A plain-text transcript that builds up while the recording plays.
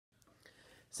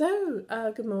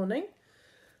Good morning.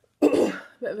 Bit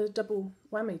of a double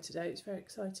whammy today. It's very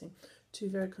exciting. Two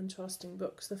very contrasting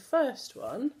books. The first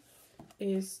one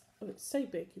is, oh, it's so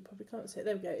big you probably can't see it.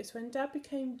 There we go. It's When Dad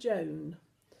Became Joan,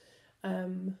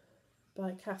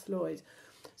 by Cath Lloyd.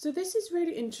 So this is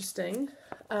really interesting,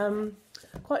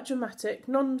 quite dramatic,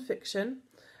 non-fiction,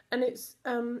 and it's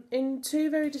in two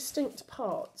very distinct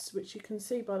parts, which you can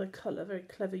see by the colour, very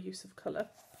clever use of colour.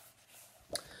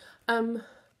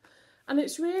 And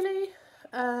it's really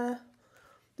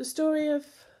the story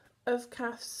of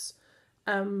Cath's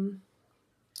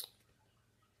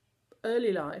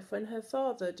early life, when her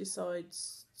father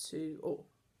decides to, or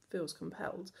feels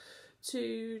compelled,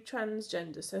 to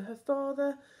transgender. So her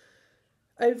father,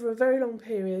 over a very long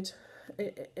period,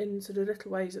 in sort of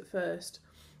little ways at first,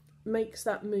 makes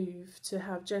that move to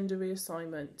have gender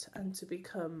reassignment and to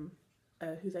become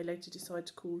who they later decide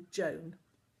to call Joan.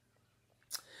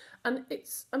 And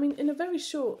it's, I mean, in a very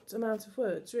short amount of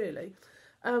words, really,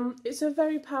 it's a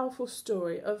very powerful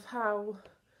story of how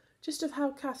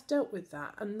Cath dealt with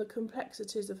that and the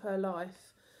complexities of her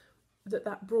life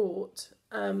that brought,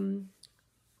 and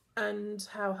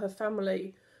how her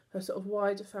family, her sort of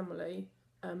wider family,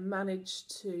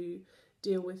 managed to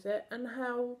deal with it, and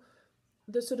how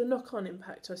the sort of knock-on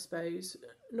impact, I suppose,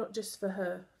 not just for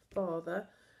her father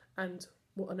and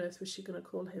what on earth was she going to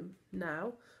call him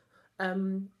now,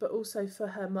 but also for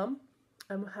her mum,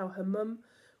 how her mum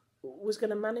was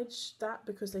going to manage that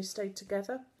because they stayed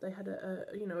together. They had a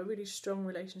really strong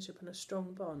relationship and a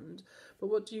strong bond. But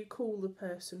what do you call the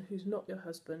person who's not your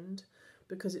husband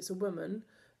because it's a woman,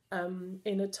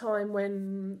 in a time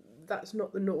when that's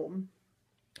not the norm?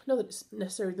 Not that it's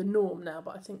necessarily the norm now,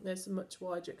 but I think there's a much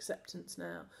wider acceptance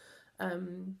now.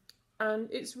 And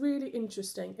it's really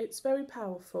interesting. It's very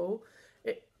powerful.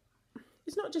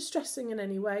 It's not distressing in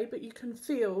any way, but you can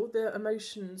feel the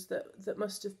emotions that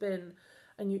must have been,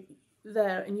 and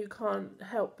you can't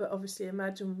help but obviously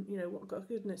imagine, God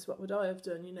goodness, what would I have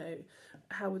done?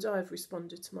 How would I have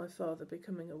responded to my father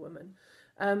becoming a woman?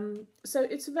 So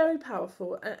it's very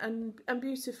powerful and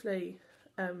beautifully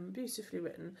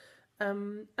written,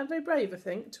 and very brave, I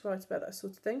think, to write about that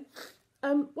sort of thing.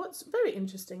 What's very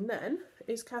interesting then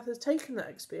is Cath has taken that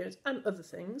experience and other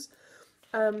things,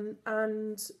 and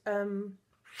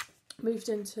moved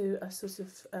into a sort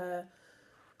of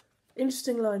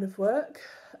interesting line of work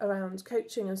around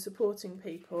coaching and supporting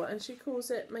people, and she calls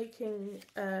it making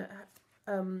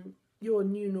your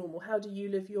new normal. How do you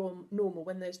live your normal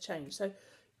when there's change? So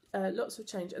lots of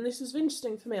change, and this was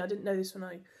interesting for me. I didn't know this when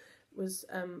I was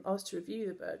asked to review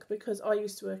the book, because I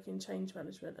used to work in change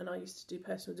management and I used to do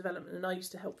personal development and I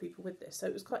used to help people with this, so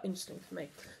it was quite interesting for me.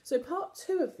 So part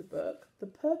 2 of the book, the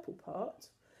purple part,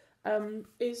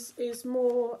 is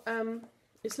more,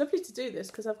 it's lovely to do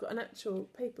this because I've got an actual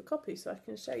paper copy so I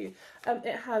can show you.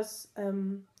 It has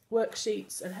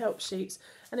worksheets and help sheets,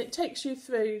 and it takes you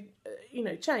through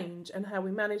change and how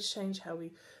we manage change, how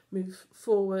we move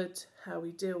forward, how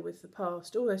we deal with the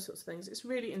past, all those sorts of things. It's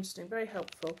really interesting, very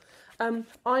helpful.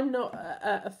 I'm not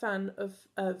a fan of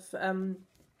the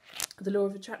law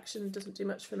of attraction. Doesn't do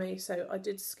much for me, so I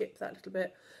did skip that little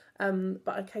bit.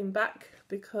 But I came back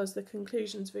because the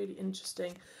conclusion's really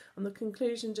interesting, and the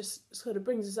conclusion just sort of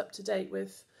brings us up to date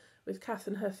with Cath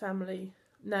and her family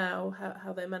now,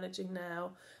 how they're managing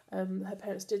now. Her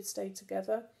parents did stay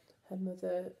together. Her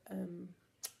mother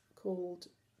called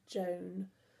Joan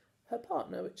her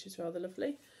partner, which is rather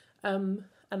lovely, and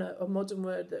a modern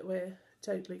word that we're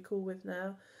totally cool with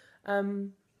now.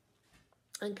 And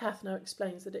Cath now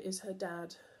explains that it is her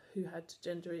dad who had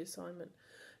gender reassignment.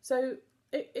 So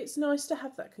it's nice to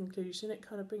have that conclusion. It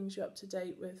kind of brings you up to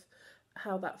date with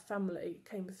how that family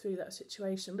came through that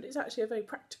situation. But it's actually a very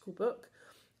practical book.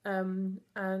 I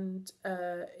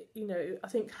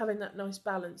think having that nice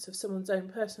balance of someone's own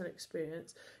personal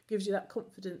experience gives you that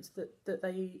confidence that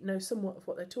they know somewhat of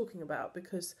what they're talking about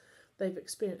because they've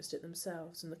experienced it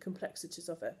themselves and the complexities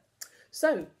of it.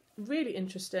 So, really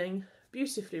interesting,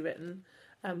 beautifully written,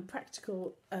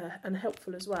 practical and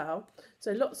helpful as well.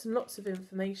 So lots and lots of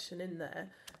information in there,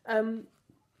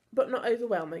 but not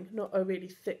overwhelming, not a really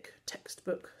thick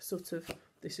textbook sort of,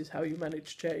 this is how you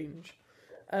manage change.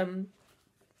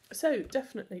 So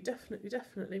definitely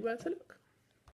worth a look.